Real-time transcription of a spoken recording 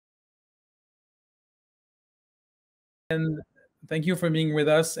And thank you for being with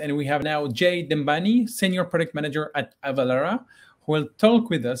us. And we have now Jay Dembani, Senior Product Manager at Avalara, who will talk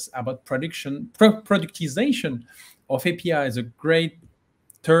with us about productization of APIs, a great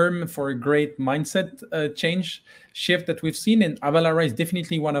term for a great mindset change shift that we've seen. And Avalara is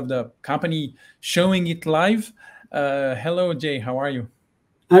definitely one of the company showing it live. Hello, Jay. How are you?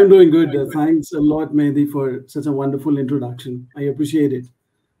 I'm doing good. Thanks a lot, Mehdi, for such a wonderful introduction. I appreciate it.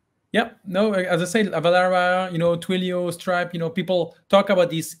 Yeah, no, as I said, Avalara, Twilio, Stripe, people talk about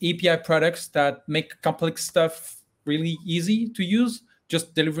these API products that make complex stuff really easy to use,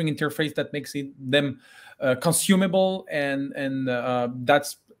 just delivering interface that makes them consumable, and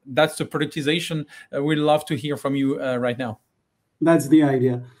that's the productization. We'd love to hear from you right now. That's the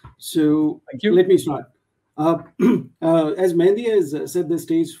idea. So thank you. Let me start. As Mehdi has set the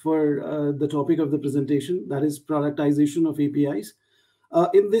stage for the topic of the presentation, that is productization of APIs.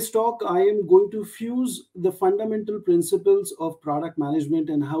 In this talk, I am going to fuse the fundamental principles of product management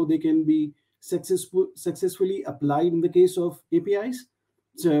and how they can be successfully applied in the case of APIs.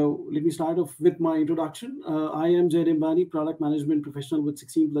 So let me start off with my introduction. I am Jay Dembani, product management professional with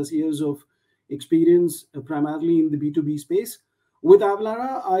 16 plus years of experience, primarily in the B2B space. With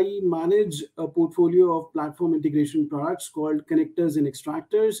Avalara, I manage a portfolio of platform integration products called connectors and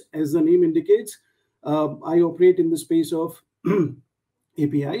extractors. As the name indicates, I operate in the space of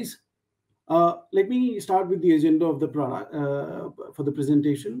APIs. Let me start with the agenda of the product for the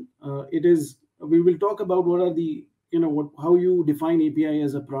presentation. We will talk about what are the, how you define API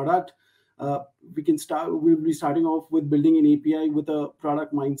as a product. We'll be starting off with building an API with a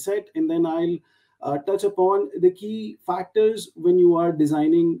product mindset, and then I'll touch upon the key factors when you are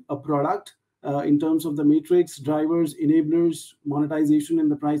designing a product in terms of the matrix, drivers, enablers, monetization,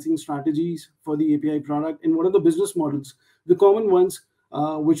 and the pricing strategies for the API product, and what are the business models, the common ones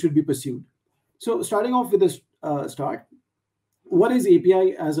which should be pursued. So starting off with a start, what is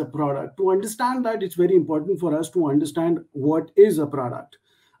API as a product? To understand that, it's very important for us to understand what is a product.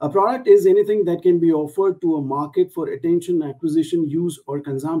 A product is anything that can be offered to a market for attention, acquisition, use, or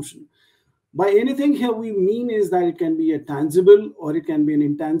consumption. By anything here, we mean is that it can be a tangible or it can be an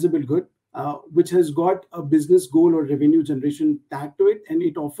intangible good, which has got a business goal or revenue generation tag to it, and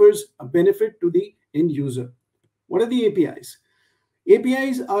it offers a benefit to the end user. What are the APIs?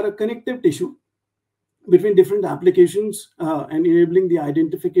 APIs are a connective tissue between different applications and enabling the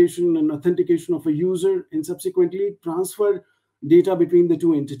identification and authentication of a user, and subsequently transfer data between the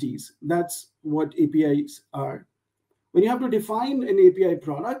two entities. That's what APIs are. When you have to define an API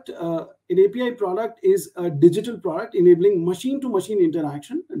product is a digital product enabling machine-to-machine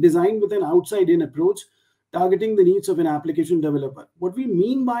interaction designed with an outside-in approach, targeting the needs of an application developer. What we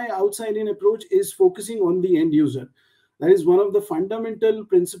mean by outside-in approach is focusing on the end user. That is one of the fundamental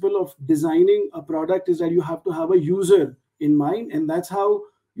principles of designing a product, is that you have to have a user in mind, and that's how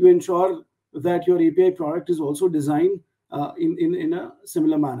you ensure that your API product is also designed in a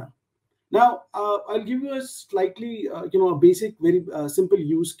similar manner. Now, I'll give you a slightly, a basic, very simple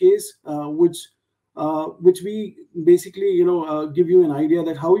use case, which we basically, give you an idea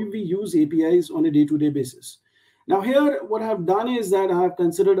that how we use APIs on a day-to-day basis. Now, here, what I've done is that I have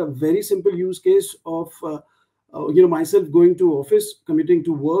considered a very simple use case of, myself going to office, committing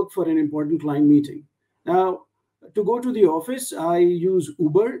to work for an important client meeting. Now, to go to the office, I use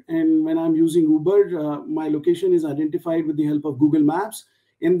Uber, and when I'm using Uber, my location is identified with the help of Google Maps.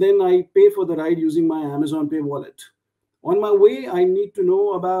 And then I pay for the ride using my Amazon Pay wallet. On my way, I need to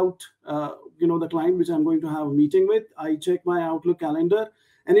know about the client which I'm going to have a meeting with. I check my Outlook calendar,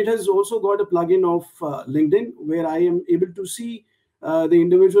 and it has also got a plugin of LinkedIn, where I am able to see the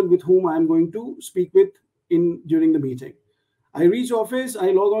individual with whom I'm going to speak with during the meeting. I reach office,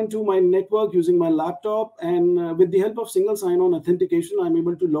 I log on to my network using my laptop, and with the help of single sign-on authentication, I'm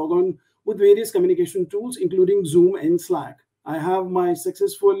able to log on with various communication tools, including Zoom and Slack. I have my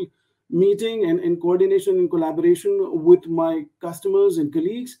successful meeting and coordination and collaboration with my customers and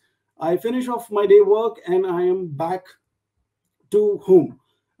colleagues. I finish off my day work, and I am back to home.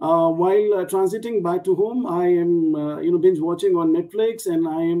 While transiting back to home, I am binge watching on Netflix, and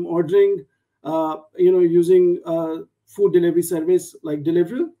I am ordering using food delivery service like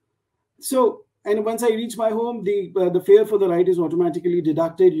Deliveroo. So, and once I reach my home, the fare for the ride is automatically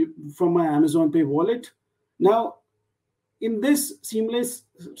deducted from my Amazon Pay wallet. Now, in this seamless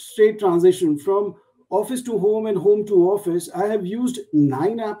straight transition from office to home and home to office, I have used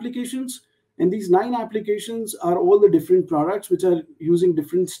 9 applications, and these 9 applications are all the different products which are using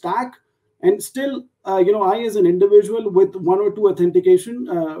different stack. And still, I as an individual with 1 or 2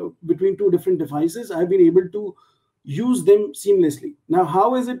 authentication between 2 different devices, I've been able to use them seamlessly. Now,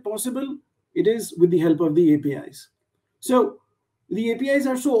 how is it possible? It is with the help of the APIs. So the APIs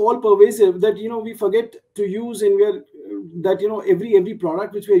are so all pervasive that we forget to use, and we are that every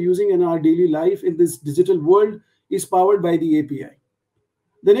product which we are using in our daily life in this digital world is powered by the API.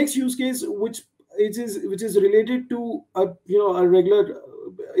 The next use case, which is related to a regular,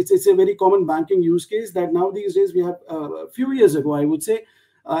 it's a very common banking use case that now these days we have, a few years ago I would say,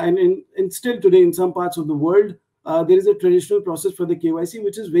 and still today in some parts of the world, there is a traditional process for the KYC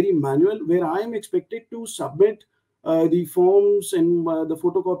which is very manual, where I am expected to submit the forms and the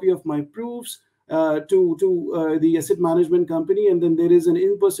photocopy of my proofs to the asset management company, and then there is an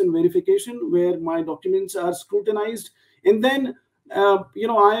in-person verification where my documents are scrutinized, and then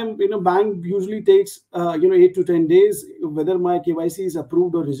I am bank usually takes 8 to 10 days whether my KYC is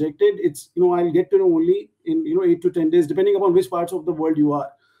approved or rejected. It's I'll get to know only in 8 to 10 days depending upon which parts of the world you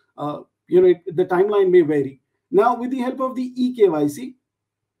are. The timeline may vary. Now with the help of the eKYC,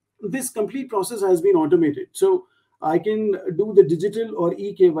 this complete process has been automated. So I can do the digital or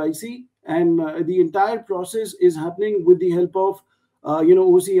eKYC, and the entire process is happening with the help of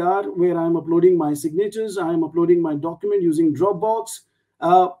OCR, where I'm uploading my signatures, I'm uploading my document using Dropbox,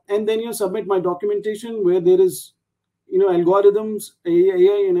 and then submit my documentation where there is algorithms,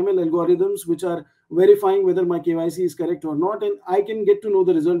 AI and ML algorithms, which are verifying whether my KYC is correct or not, and I can get to know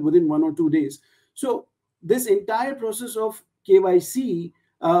the result within 1 or 2 days. So this entire process of KYC,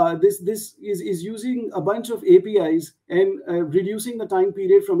 this is using a bunch of APIs and reducing the time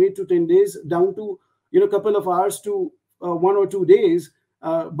period from 8 to 10 days down to a couple of hours to 1 or 2 days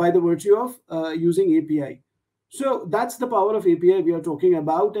by the virtue of using API. So that's the power of API we are talking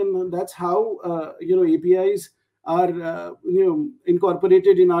about, and that's how APIs are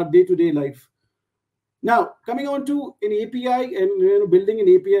incorporated in our day-to-day life. Now, coming on to an API and building an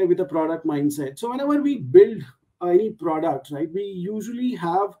API with a product mindset. So whenever we build any product, right, we usually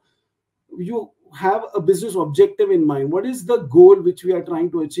have a business objective in mind. What is the goal which we are trying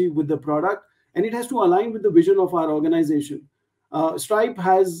to achieve with the product? And it has to align with the vision of our organization. Stripe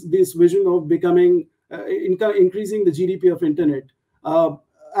has this vision of becoming increasing the GDP of internet.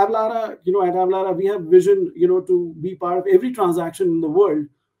 Avalara, at Avalara, we have vision, to be part of every transaction in the world.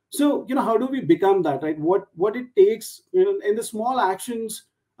 So, how do we become that, right? What it takes, and the small actions,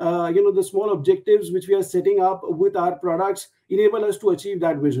 the small objectives which we are setting up with our products enable us to achieve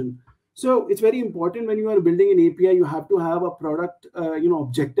that vision. So it's very important when you are building an API, you have to have a product,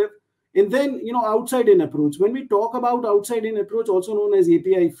 objective. And then, outside-in approach. When we talk about outside-in approach, also known as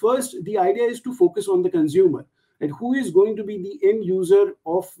API, first, the idea is to focus on the consumer, and who is going to be the end user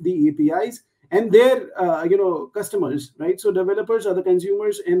of the APIs and their, customers, right? So developers are the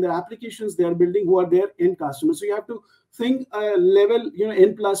consumers, and the applications they are building who are their end customers. So you have to think a level,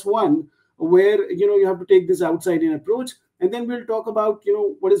 N+1, where, you have to take this outside-in approach. And then we'll talk about,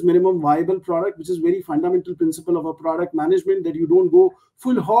 what is minimum viable product, which is very fundamental principle of a product management, that you don't go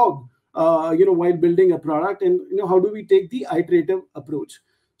full hog, while building a product, and how do we take the iterative approach.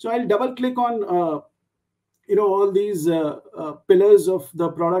 So I'll double click on all these pillars of the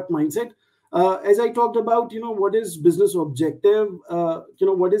product mindset. As I talked about, what is business objective,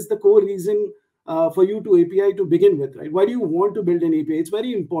 what is the core reason for you to API to begin with, right? Why do you want to build an API? It's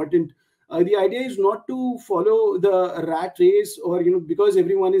very important. The idea is not to follow the rat race, or because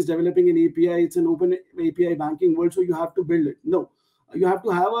everyone is developing an API, it's an open API banking world, so you have to build it. No, you have to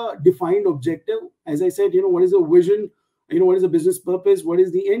have a defined objective. As I said, what is the vision, what is the business purpose, what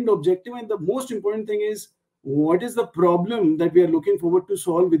is the end objective, and the most important thing is, what is the problem that we are looking forward to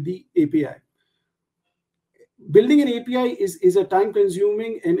solve with the API. Building an API is a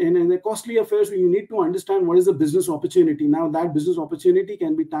time-consuming and a costly affair, so you need to understand what is the business opportunity. Now, that business opportunity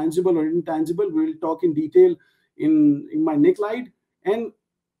can be tangible or intangible. We'll talk in detail in my next slide. And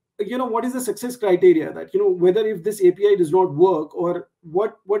what is the success criteria, that whether if this API does not work, or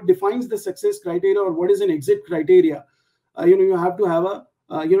what defines the success criteria, or what is an exit criteria. You have to have a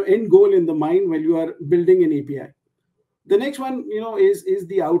end goal in the mind when you are building an API. The next one, is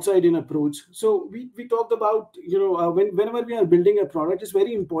the outside-in approach. So we talked about, whenever we are building a product, it's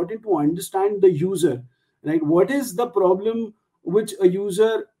very important to understand the user, right? What is the problem which a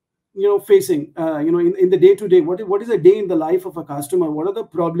user, facing, in the day-to-day? What is a day in the life of a customer? What are the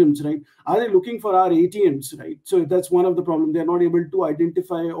problems, right? Are they looking for our ATMs, right? So that's one of the problems. They're not able to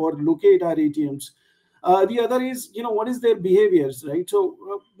identify or locate our ATMs. The other is, what is their behaviors, right? So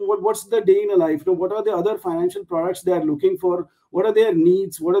what's the day in a life? What are the other financial products they are looking for? What are their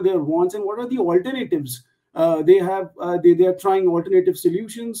needs? What are their wants? And what are the alternatives they have? They are trying alternative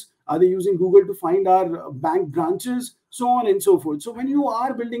solutions. Are they using Google to find our bank branches? So on and so forth. So when you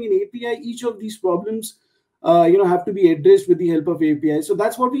are building an API, each of these problems, have to be addressed with the help of API. So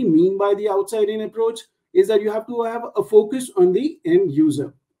that's what we mean by the outside-in approach. is that you have to have a focus on the end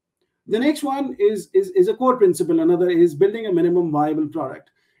user. The next one is a core principle. Another is building a minimum viable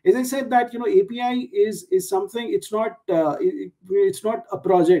product. As I said, that API is something. It's not a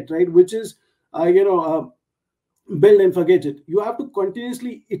project, right? Which is build and forget it. You have to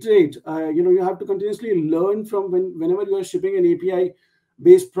continuously iterate. You have to continuously learn from whenever you are shipping an API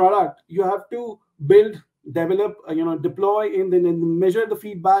based product. You have to build, develop, deploy, and then measure the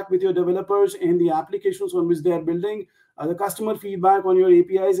feedback with your developers and the applications on which they are building, the customer feedback on your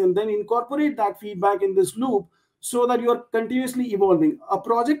APIs, and then incorporate that feedback in this loop so that you are continuously evolving. A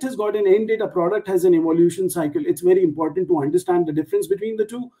project has got an end date, a product has an evolution cycle. It's very important to understand the difference between the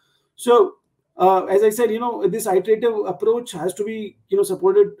two. So as I said, this iterative approach has to be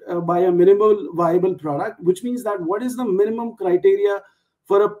supported by a minimal viable product, which means that what is the minimum criteria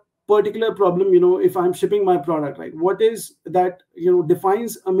for a particular problem, if I'm shipping my product, right? What is that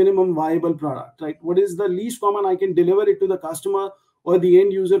defines a minimum viable product, right? What is the least common I can deliver it to the customer or the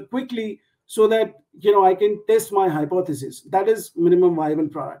end user quickly so that I can test my hypothesis? That is minimum viable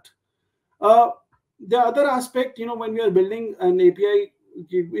product. The other aspect, when we are building an API,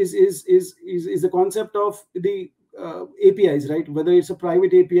 is the concept of the APIs, right? Whether it's a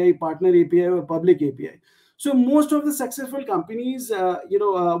private API, partner API, or public API. So most of the successful companies,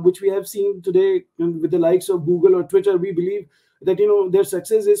 which we have seen today with the likes of Google or Twitter, we believe that their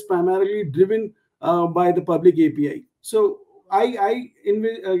success is primarily driven by the public API. So I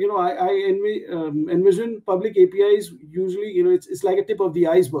envision public APIs usually, it's like a tip of the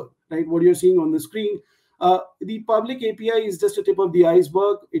iceberg, right? What you're seeing on the screen. The public API is just a tip of the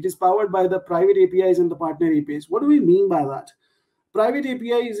iceberg. It is powered by the private APIs and the partner APIs. What do we mean by that? Private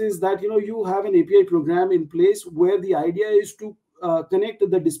APIs is that you have an API program in place where the idea is to connect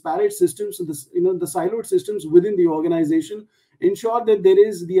the disparate systems, the siloed systems within the organization, ensure that there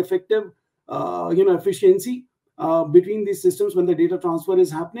is the effective efficiency between these systems when the data transfer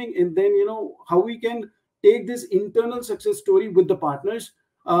is happening, and then how we can take this internal success story with the partners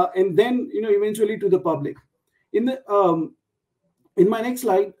and then eventually to the public. In my next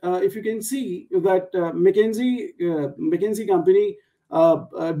slide, if you can see that McKinsey company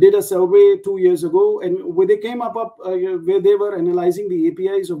did a survey 2 years ago, and where they came up where they were analyzing the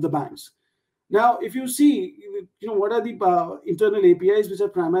APIs of the banks. Now, if you see, what are the internal APIs which are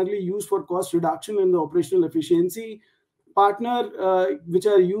primarily used for cost reduction and the operational efficiency, partner which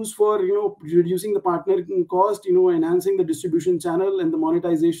are used for reducing the partner cost, enhancing the distribution channel and the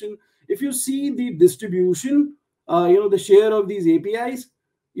monetization. If you see the distribution, the share of these APIs,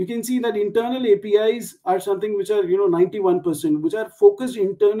 you can see that internal APIs are something which are 91%, which are focused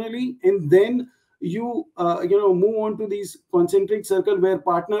internally, and then you move on to these concentric circle where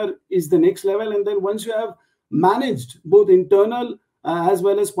partner is the next level, and then once you have managed both internal as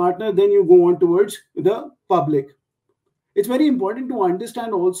well as partner, then you go on towards the public. It's very important to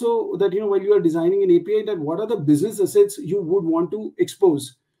understand also that when you are designing an API, that what are the business assets you would want to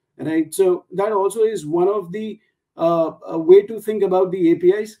expose, right? So that also is one of the way to think about the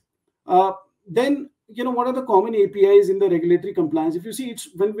APIs. Then what are the common APIs in the regulatory compliance? If you see, it's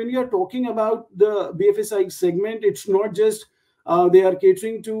when you are talking about the BFSI segment, it's not just they are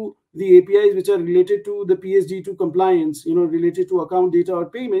catering to the APIs which are related to the PSD2 compliance, related to account data or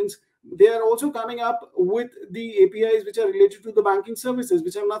payments. They are also coming up with the APIs which are related to the banking services,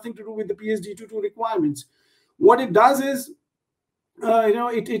 which have nothing to do with the PSD2 requirements. What it does is,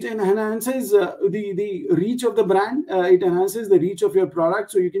 it enhances the reach of the brand. It enhances the reach of your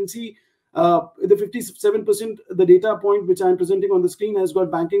product. So you can see the 57%, the data point which I'm presenting on the screen, has got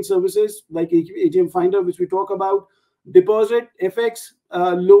banking services like ATM Finder, which we talk about, deposit, FX,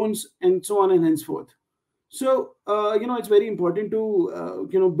 loans, and so on and henceforth. So it's very important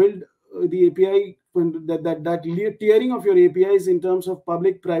to build the API, that tiering of your APIs in terms of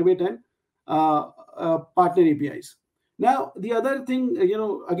public, private, and partner APIs. Now, the other thing,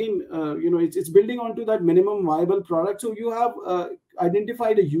 again, it's building onto that minimum viable product. So you have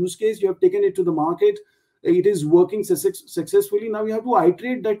identified a use case, you have taken it to the market, it is working successfully. Now you have to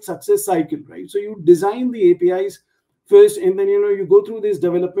iterate that success cycle, right? So you design the APIs first, and then you go through this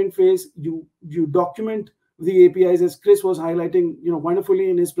development phase. You document the APIs, as Chris was highlighting wonderfully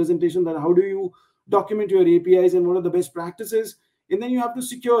in his presentation, that how do you document your APIs and what are the best practices, and then you have to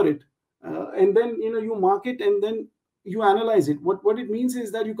secure it, and then you market, and then you analyze it. What it means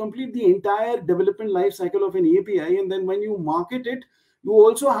is that you complete the entire development life cycle of an API, and then when you market it, you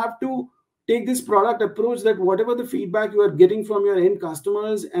also have to take this product approach, that whatever the feedback you are getting from your end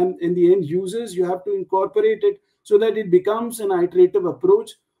customers and the end users, you have to incorporate it so that it becomes an iterative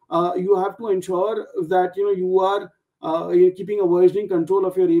approach. You have to ensure that you are keeping a versioning control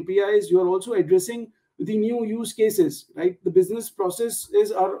of your APIs. You are also addressing the new use cases, right? The business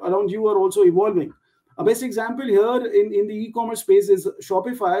processes around you are also evolving. A best example here in the e-commerce space is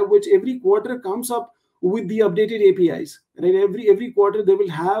Shopify, which every quarter comes up with the updated APIs. Right? Every quarter they will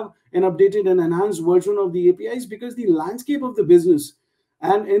have an updated and enhanced version of the APIs, because the landscape of the business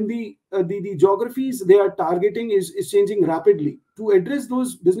and in the geographies they are targeting is changing rapidly. To address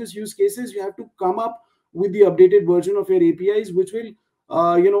those business use cases, you have to come up with the updated version of your APIs, which will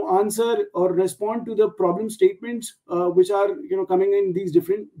answer or respond to the problem statements which are coming in these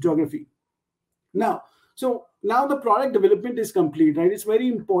different geography. So now the product development is complete, right? It's very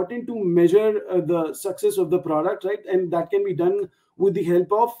important to measure the success of the product, right? And that can be done with the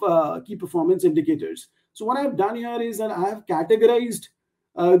help of key performance indicators. So what I've done here is that I have categorized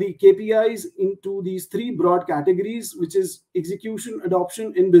the KPIs into these three broad categories, which is execution,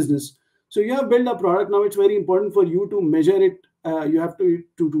 adoption, and business. So you have built a product. Now it's very important for you to measure it. You have to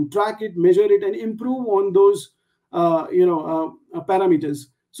track it, measure it, and improve on those parameters.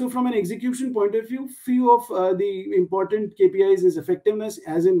 So from an execution point of view, few of the important KPIs is effectiveness,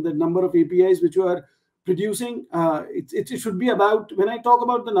 as in the number of APIs which you are producing. It should be about, when I talk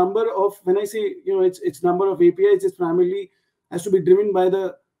about the number of, when I say it's number of APIs, it's primarily has to be driven by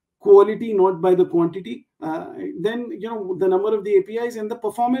the quality, not by the quantity. Then the number of the APIs and the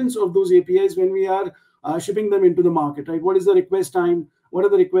performance of those APIs when we are shipping them into the market, right? What is the request time? What are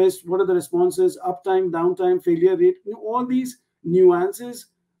the requests? What are the responses? Uptime, downtime, failure rate? All these nuances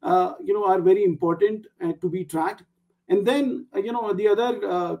are very important to be tracked. And then the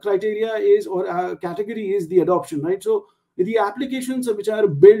other criteria is, or category is, the adoption, right? So the applications which are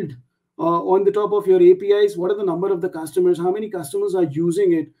built on the top of your APIs, what are the number of the customers? How many customers are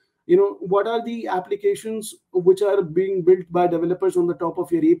using it? What are the applications which are being built by developers on the top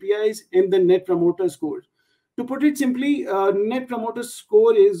of your APIs, and the net promoter score. To put it simply, net promoter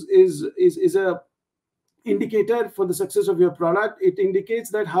score is a indicator for the success of your product. It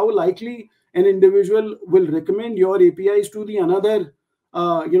indicates that how likely an individual will recommend your APIs to the another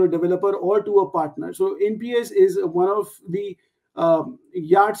developer or to a partner. So NPS is one of the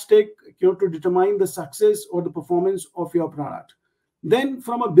yardstick to determine the success or the performance of your product. Then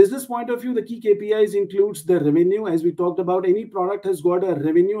from a business point of view, the key KPIs includes the revenue. As we talked about, any product has got a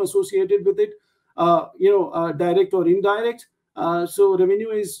revenue associated with it, direct or indirect. So revenue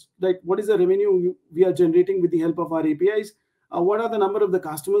is like, what is the revenue we are generating with the help of our APIs? What are the number of the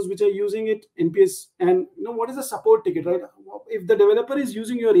customers which are using it, NPS, and what is the support ticket, right? If the developer is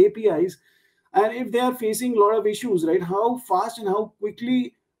using your APIs and if they are facing a lot of issues, right, how fast and how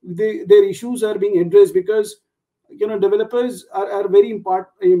quickly their issues are being addressed, because developers are very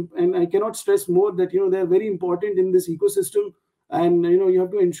important, and I cannot stress more that they are very important in this ecosystem, and you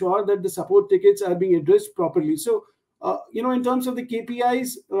have to ensure that the support tickets are being addressed properly. So in terms of the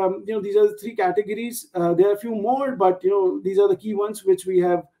KPIs, these are the three categories. There are a few more, but these are the key ones which we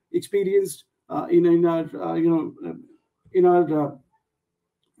have experienced in our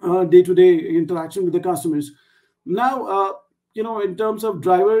day-to-day interaction with the customers. Now, in terms of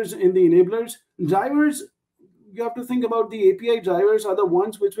drivers and the enablers, drivers, you have to think about the API drivers are the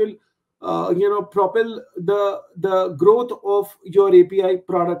ones which will propel the growth of your API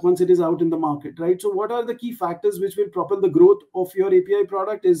product once it is out in the market, right? So what are the key factors which will propel the growth of your API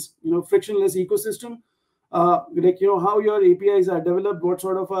product is, frictionless ecosystem, how your APIs are developed, what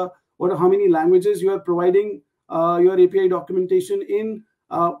sort of how many languages you are providing your API documentation in,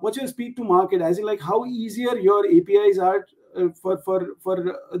 what's your speed to market, as in like how easier your APIs are for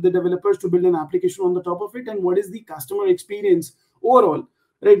the developers to build an application on the top of it, and what is the customer experience overall,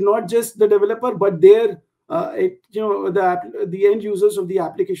 right? Not just the developer, but their the end users of the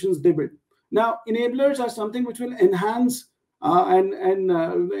applications they build. Now, enablers are something which will enhance and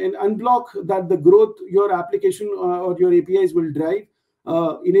unblock that the growth your application or your APIs will drive.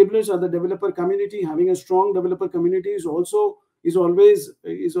 Enablers are the developer community. Having a strong developer community is always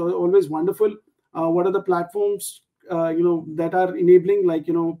wonderful. What are the platforms that are enabling, like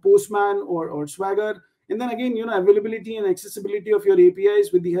Postman or Swagger? And then again, availability and accessibility of your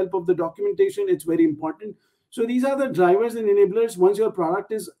APIs with the help of the documentation, it's very important. So these are the drivers and enablers. Once your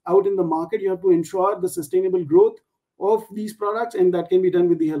product is out in the market, you have to ensure the sustainable growth of these products, and that can be done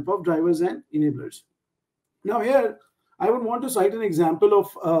with the help of drivers and enablers. Now here, I would want to cite an example of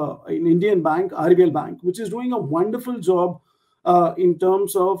an Indian bank, RBL Bank, which is doing a wonderful job in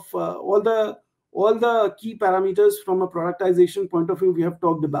terms of all the key parameters from a productization point of view we have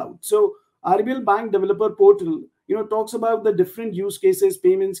talked about. So RBL Bank Developer Portal, talks about the different use cases,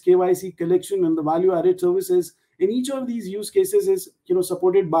 payments, KYC, collection, and the value-added services. And each of these use cases is,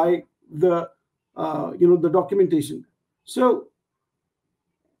 supported by the, the documentation. So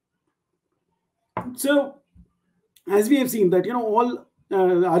So as we have seen that, all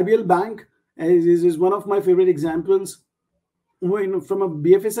RBL Bank is one of my favorite examples from a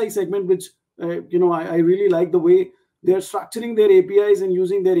BFSI segment, which I really like the way they are structuring their APIs and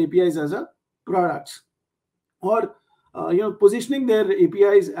using their APIs as a product, or positioning their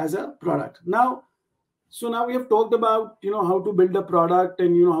APIs as a product. So now we have talked about how to build a product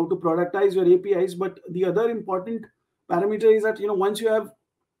and how to productize your APIs. But the other important parameter is that once you have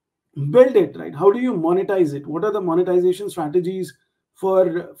built it, right, how do you monetize it? What are the monetization strategies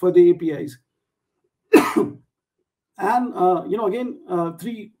for the APIs? And again,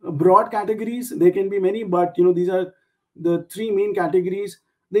 three broad categories. There can be many, but these are the three main categories.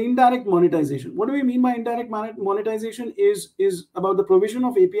 The indirect monetization. What do we mean by indirect monetization? Is about the provision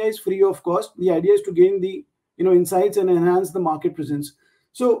of APIs free of cost. The idea is to gain the insights and enhance the market presence.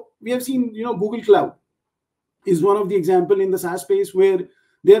 So we have seen Google Cloud is one of the example in the SaaS space, where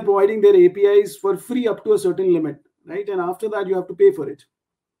they are providing their APIs for free up to a certain limit, right? And after that, you have to pay for it.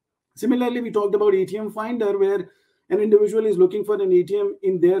 Similarly, we talked about ATM Finder, where an individual is looking for an ATM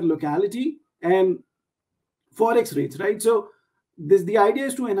in their locality, and Forex rates, right? So the idea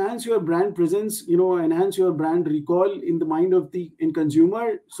is to enhance your brand presence, enhance your brand recall in the mind of the end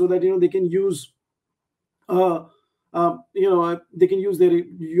consumer, so that they can use they can use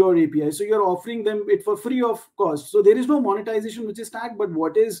your API. So you're offering them it for free of cost. So there is no monetization which is tagged, but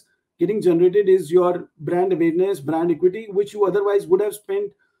what is getting generated is your brand awareness, brand equity, which you otherwise would have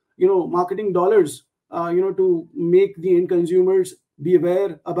spent marketing dollars to make the end consumers be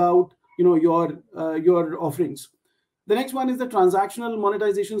aware about your offerings. The next one is the transactional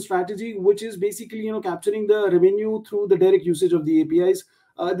monetization strategy, which is basically capturing the revenue through the direct usage of the APIs.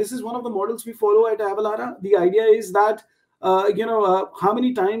 This is one of the models we follow at Avalara. The idea is that how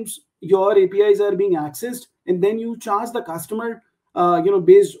many times your APIs are being accessed, and then you charge the customer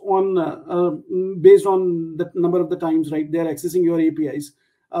based on the number of the times, right, they're accessing your APIs.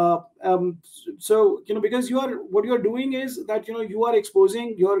 So because what you're doing is that you are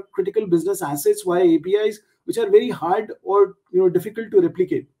exposing your critical business assets via APIs, which are very hard or difficult to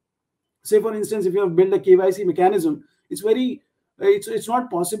replicate. Say for instance, if you have built a KYC mechanism, it's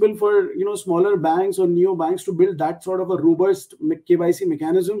not possible for smaller banks or neo banks to build that sort of a robust KYC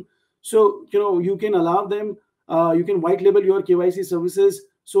mechanism. So you can allow them, you can white label your KYC services,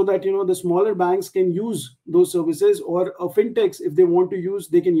 so that the smaller banks can use those services, or fintechs, if they want to use,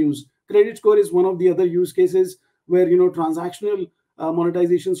 they can use. Credit score is one of the other use cases where transactional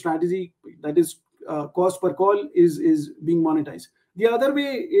monetization strategy, that is cost per call, is being monetized. The other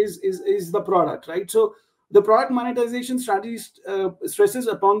way is the product, right? So the product monetization strategy stresses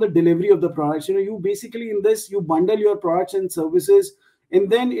upon the delivery of the products. You basically, in this, you bundle your products and services, and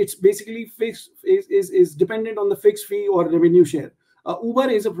then it's basically fixed, is dependent on the fixed fee or revenue share. Uber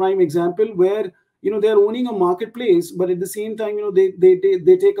is a prime example, where they're owning a marketplace, but at the same time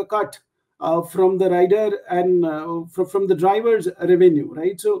they take a cut from the rider and from the driver's revenue,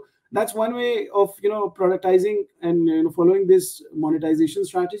 right? So that's one way of productizing and following this monetization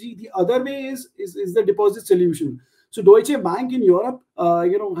strategy. The other way is the deposit solution. So Deutsche Bank in Europe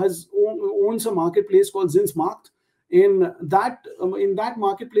owns a marketplace called Zinsmarkt. In that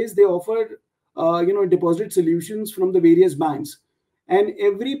marketplace, they offer deposit solutions from the various banks, and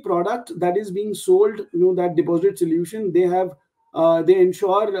every product that is being sold, that deposit solution, they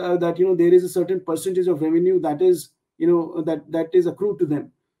ensure that there is a certain percentage of revenue that is that is accrued to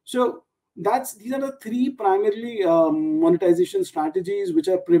them. So these are the three primarily monetization strategies which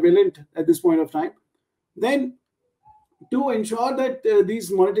are prevalent at this point of time. Then, to ensure that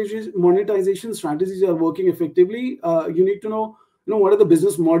these monetization strategies are working effectively, you need to know what are the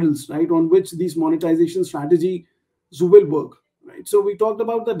business models, right, on which these monetization strategies will work, right? So we talked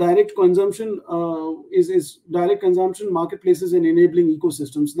about the direct consumption, is direct consumption, marketplaces, and enabling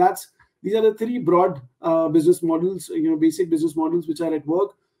ecosystems. These are the three broad business models, basic business models which are at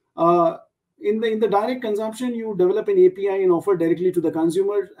work. In the direct consumption, you develop an API and offer directly to the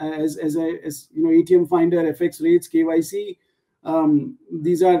consumer, as ATM Finder, FX rates, KYC.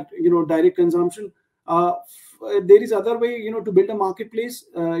 These are direct consumption. There is other way to build a marketplace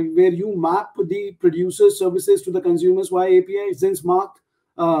where you map the producer services to the consumers via API. Zinsmarkt,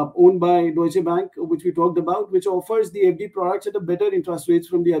 owned by Deutsche Bank, which we talked about, which offers the FD products at a better interest rates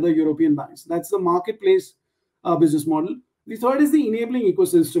from the other European banks. That's the marketplace business model. The third is the enabling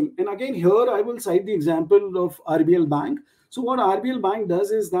ecosystem. And again, here I will cite the example of RBL Bank. So what RBL Bank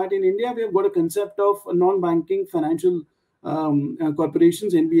does is that in India, we have got a concept of non-banking financial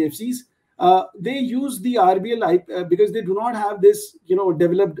corporations, NBFCs. They use the RBL because they do not have this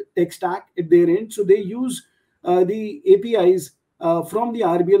developed tech stack at their end. So they use the APIs from the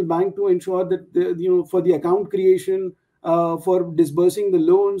RBL bank to ensure that for the account creation, for disbursing the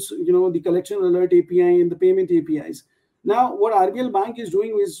loans, the collection alert API and the payment APIs. Now, what RBL Bank is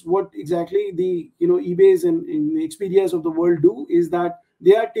doing is what exactly the eBays and the Expedias of the world do, is that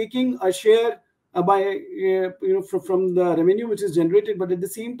they are taking a share from the revenue which is generated, but at the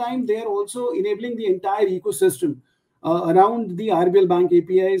same time they are also enabling the entire ecosystem around the RBL Bank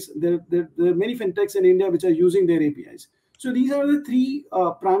APIs. There are many fintechs in India which are using their APIs. So these are the three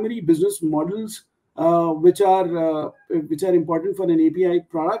primary business models which are important for an API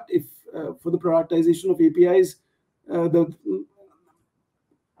product. If for the productization of APIs,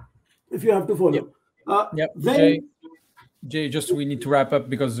 if you have to follow. Yep. Jay, just we need to wrap up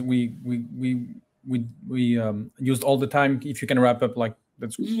because we used all the time. If you can wrap up, like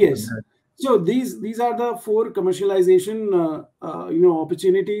that's yes. So these are the 4 commercialization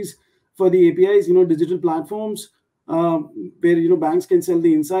opportunities for the APIs. Digital platforms where banks can sell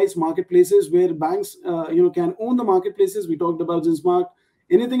the insights, marketplaces where banks can own the marketplaces. We talked about Zinsmart.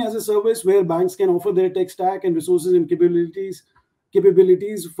 Anything as a service where banks can offer their tech stack and resources and capabilities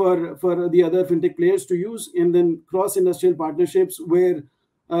for the other fintech players to use, and then cross-industrial partnerships where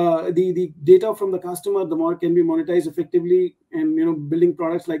the data from the customer, the more can be monetized effectively, and building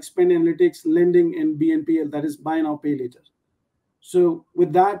products like spend analytics, lending, and BNPL, that is buy now, pay later. So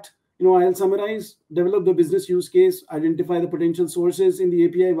with that, I'll summarize: develop the business use case, identify the potential sources in the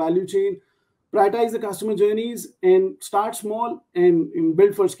API value chain, prioritize the customer journeys, and start small and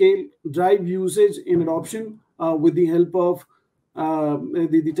build for scale, drive usage and adoption with the help of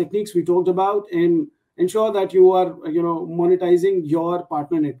the techniques we talked about, and ensure that you are monetizing your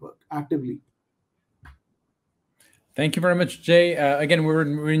partner network actively. Thank you very much, Jay. Again,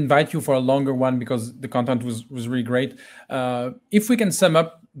 we invite you for a longer one because the content was really great. If we can sum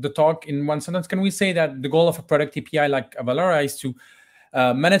up the talk in one sentence, can we say that the goal of a product API like Avalara is to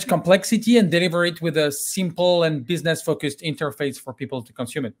manage complexity and deliver it with a simple and business-focused interface for people to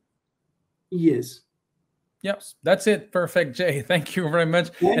consume it? Yes. Yes, that's it. Perfect, Jay. Thank you very much.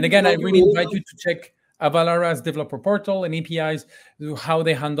 And again, I really invite you to check Avalara's developer portal and APIs, how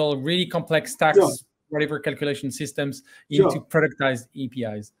they handle really complex tax, whatever calculation systems into productized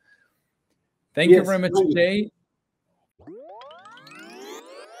APIs. Thank you very much, Jay.